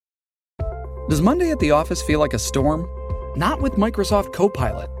Does Monday at the office feel like a storm? Not with Microsoft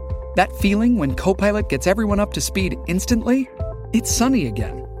Copilot. That feeling when Copilot gets everyone up to speed instantly? It's sunny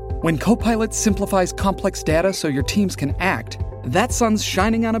again. When Copilot simplifies complex data so your teams can act, that sun's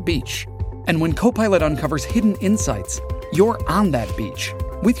shining on a beach. And when Copilot uncovers hidden insights, you're on that beach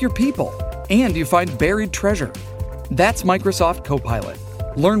with your people, and you find buried treasure. That's Microsoft Copilot.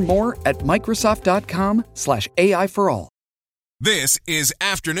 Learn more at Microsoft.com/AI for all. This is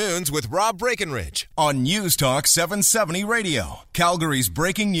Afternoons with Rob Breckenridge on News Talk 770 Radio, Calgary's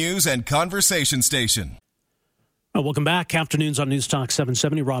breaking news and conversation station. Welcome back. Afternoons on News Talk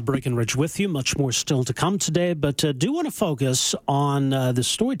 770. Rob Breckenridge with you. Much more still to come today, but do want to focus on the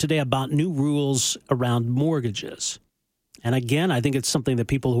story today about new rules around mortgages. And again, I think it's something that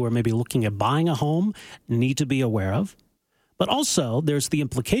people who are maybe looking at buying a home need to be aware of. But also, there's the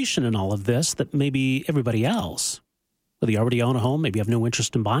implication in all of this that maybe everybody else, whether you already own a home, maybe you have no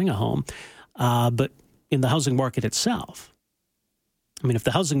interest in buying a home, but in the housing market itself. I mean, if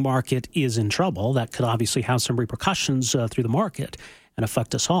the housing market is in trouble, that could obviously have some repercussions through the market and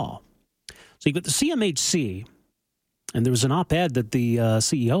affect us all. So you've got the CMHC, and there was an op-ed that the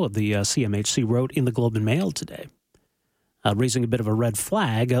CEO of the CMHC wrote in the Globe and Mail today, raising a bit of a red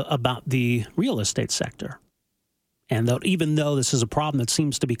flag about the real estate sector. And that even though this is a problem that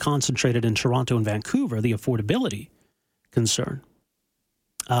seems to be concentrated in Toronto and Vancouver, the affordability concern,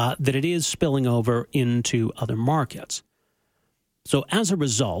 that it is spilling over into other markets. So as a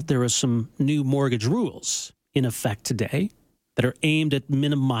result, there are some new mortgage rules in effect today that are aimed at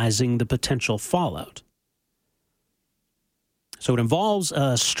minimizing the potential fallout. So it involves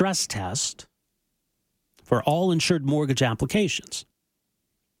a stress test for all insured mortgage applications.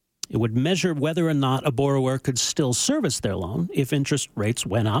 It would measure whether or not a borrower could still service their loan if interest rates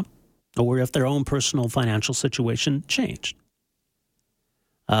went up or if their own personal financial situation changed.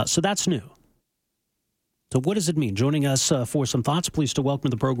 So that's new. So what does it mean? Joining us for some thoughts, pleased to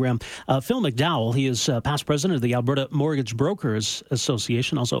welcome to the program Phil McDowell. He is past president of the Alberta Mortgage Brokers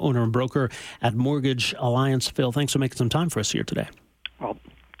Association, also owner and broker at Mortgage Alliance. Phil, thanks for making some time for us here today. Well,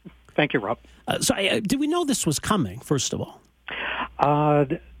 thank you, Rob. Did we know this was coming, first of all?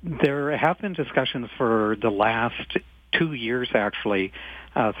 There have been discussions for the last 2 years, actually,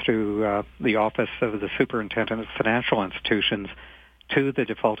 through the Office of the Superintendent of Financial Institutions to the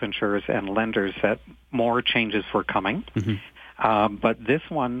default insurers and lenders that more changes were coming. Mm-hmm. But this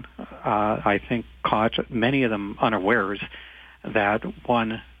one, I think, caught many of them unawares that,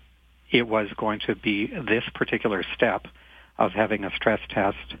 one, it was going to be this particular step of having a stress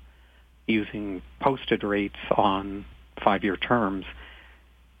test using posted rates on 5-year terms,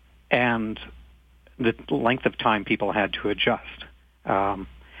 and the length of time people had to adjust.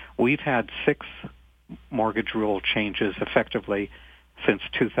 We've had 6 mortgage rule changes effectively since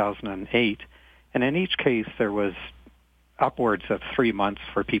 2008, and in each case there was upwards of 3 months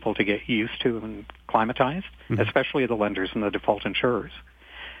for people to get used to and acclimatized, mm-hmm. especially the lenders and the default insurers.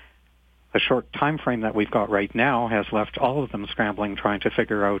 The short time frame that we've got right now has left all of them scrambling, trying to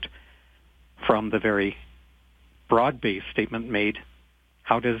figure out from the very broad-based statement made,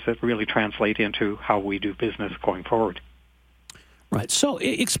 how does it really translate into how we do business going forward? Right. So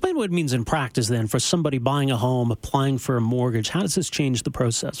explain what it means in practice then for somebody buying a home, applying for a mortgage. How does this change the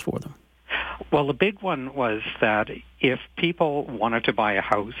process for them? Well, the big one was that if people wanted to buy a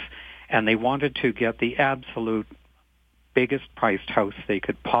house and they wanted to get the absolute biggest priced house they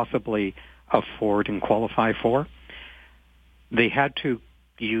could possibly afford and qualify for, they had to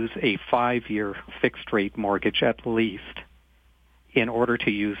use a 5-year fixed rate mortgage at least in order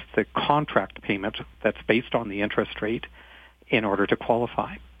to use the contract payment that's based on the interest rate in order to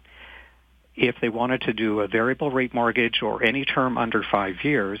qualify. If they wanted to do a variable rate mortgage or any term under 5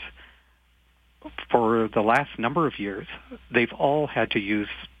 years, for the last number of years, they've all had to use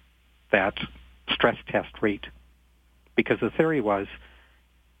that stress test rate, because the theory was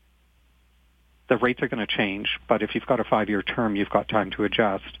the rates are going to change, but if you've got a 5-year term, you've got time to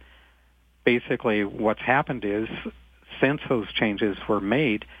adjust. Basically, what's happened is, since those changes were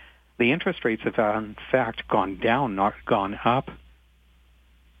made, the interest rates have, in fact, gone down, not gone up.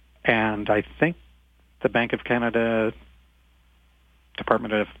 And I think the Bank of Canada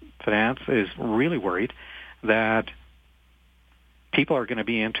Department of Finance is really worried that people are going to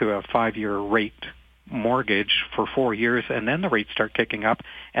be into a 5-year rate mortgage for 4 years, and then the rates start kicking up,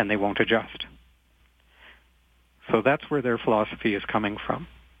 and they won't adjust. So that's where their philosophy is coming from.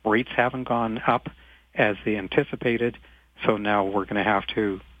 Rates haven't gone up as they anticipated, so now we're going to have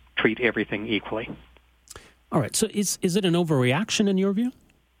to treat everything equally. All right. So is it an overreaction in your view?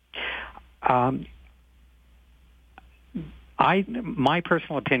 My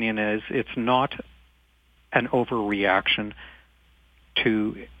personal opinion is it's not an overreaction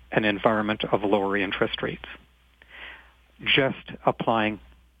to an environment of lower interest rates. Just applying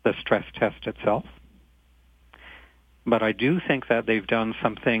the stress test itself. But I do think that they've done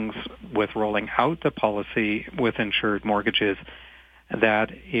some things with rolling out the policy with insured mortgages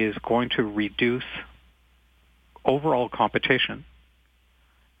that is going to reduce overall competition.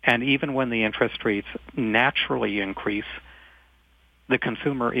 And even when the interest rates naturally increase, the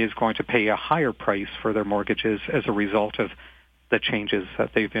consumer is going to pay a higher price for their mortgages as a result of the changes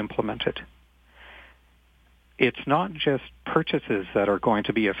that they've implemented. It's not just purchases that are going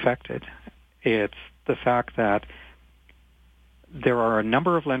to be affected. It's the fact that there are a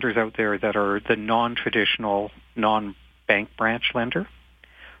number of lenders out there that are the non-traditional, non-bank branch lender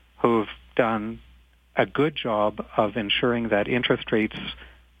who've done a good job of ensuring that interest rates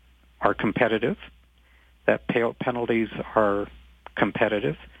are competitive, that payout penalties are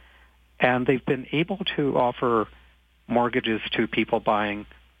competitive, and they've been able to offer mortgages to people buying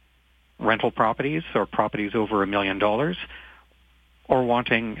rental properties or properties over $1 million or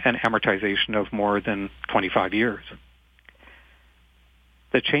wanting an amortization of more than 25 years.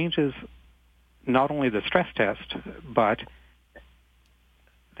 The changes, not only the stress test, but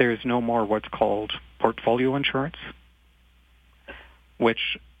there's no more what's called portfolio insurance,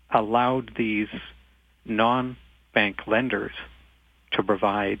 which allowed these non-bank lenders to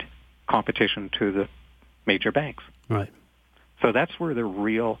provide competition to the major banks. Right. So that's where the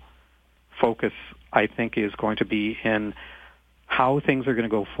real focus, I think, is going to be in how things are going to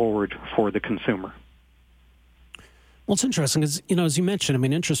go forward for the consumer. Well, it's interesting, as you mentioned, I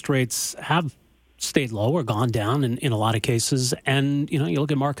mean, interest rates have stayed low or gone down in a lot of cases. And, you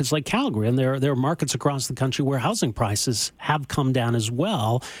look at markets like Calgary, and there are markets across the country where housing prices have come down as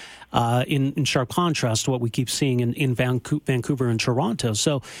well, in sharp contrast to what we keep seeing in Vancouver and Toronto.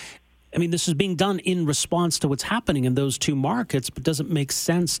 So, I mean, this is being done in response to what's happening in those two markets, but doesn't make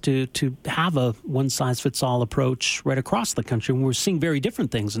sense to have a one-size-fits-all approach right across the country when we're seeing very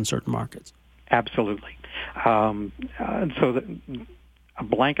different things in certain markets. Absolutely. So a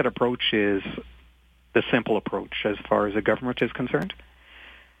blanket approach is the simple approach as far as the government is concerned.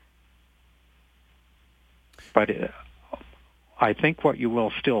 But I think what you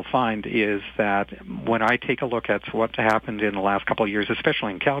will still find is that when I take a look at what happened in the last couple of years,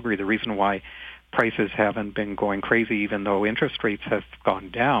 especially in Calgary, the reason why prices haven't been going crazy even though interest rates have gone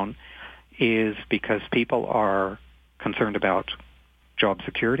down is because people are concerned about job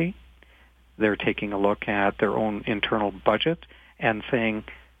security. They're taking a look at their own internal budget and saying,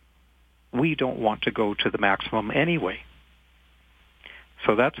 we don't want to go to the maximum anyway.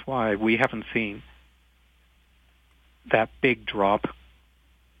 So that's why we haven't seen that big drop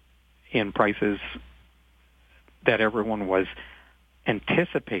in prices that everyone was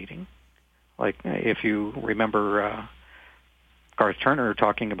anticipating. Like if you remember Garth Turner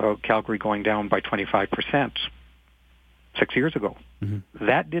talking about Calgary going down by 25% 6 years ago. Mm-hmm.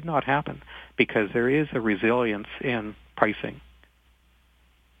 That did not happen because there is a resilience in pricing.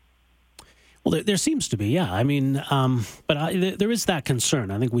 Well, there seems to be, yeah. I mean, but there is that concern.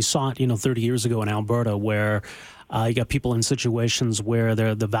 I think we saw it, 30 years ago in Alberta where you got people in situations where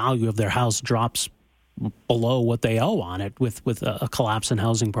the value of their house drops below what they owe on it with a collapse in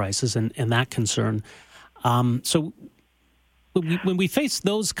housing prices and that concern. So when we face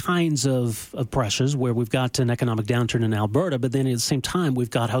those kinds of pressures where we've got an economic downturn in Alberta, but then at the same time we've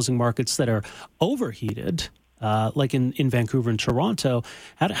got housing markets that are overheated, like in Vancouver and Toronto,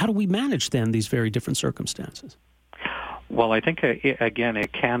 how do we manage then these very different circumstances? Well, I think, again,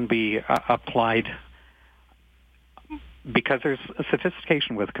 it can be applied because there's a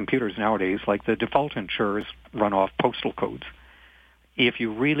sophistication with computers nowadays, like the default insurers run off postal codes. If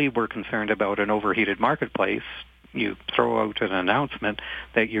you really were concerned about an overheated marketplace, you throw out an announcement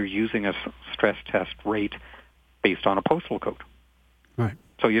that you're using a stress test rate based on a postal code. Right.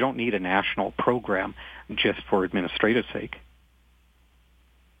 So you don't need a national program just for administrative sake.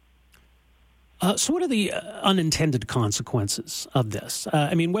 So what are the unintended consequences of this?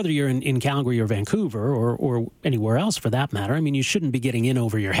 I mean, whether you're in Calgary or Vancouver or anywhere else for that matter, I mean, you shouldn't be getting in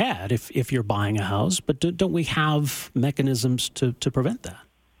over your head if you're buying a house, but don't we have mechanisms to prevent that?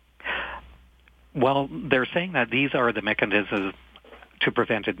 Well, they're saying that these are the mechanisms to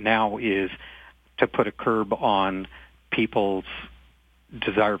prevent it now is to put a curb on people's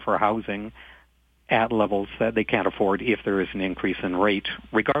desire for housing at levels that they can't afford if there is an increase in rate,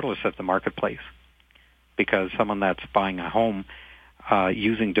 regardless of the marketplace. Because someone that's buying a home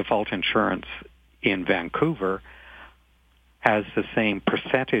using default insurance in Vancouver has the same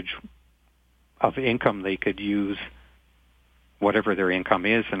percentage of income they could use whatever their income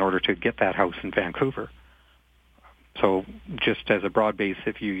is in order to get that house in Vancouver. So just as a broad base,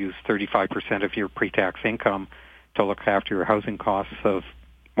 if you use 35% of your pre-tax income to look after your housing costs of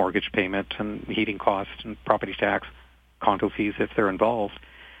mortgage payment and heating costs and property tax, condo fees if they're involved,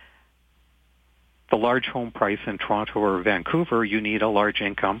 the large home price in Toronto or Vancouver, you need a large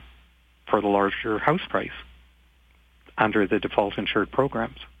income for the larger house price under the default insured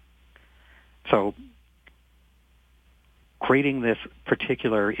programs. So creating this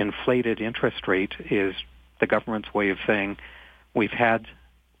particular inflated interest rate is the government's way of saying we've had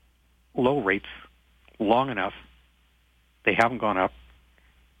low rates long enough. They haven't gone up.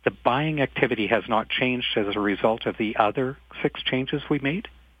 The buying activity has not changed as a result of the other 6 changes we made.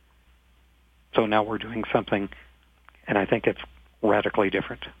 So now we're doing something, and I think it's radically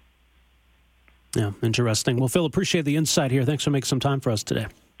different. Yeah, interesting. Well, Phil, appreciate the insight here. Thanks for making some time for us today.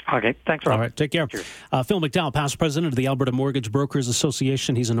 Okay, thanks, Rob. All right, take care. Phil McDowell, past president of the Alberta Mortgage Brokers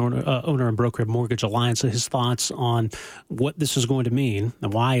Association. He's an owner and broker of Mortgage Alliance. His thoughts on what this is going to mean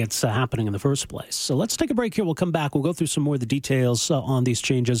and why it's happening in the first place. So let's take a break here. We'll come back. We'll go through some more of the details on these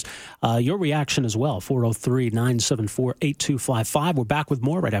changes. Your reaction as well, 403-974-8255. We're back with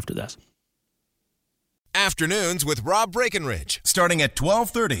more right after this. Afternoons with Rob Breckenridge, starting at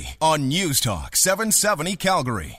 12:30 on News Talk 770 Calgary.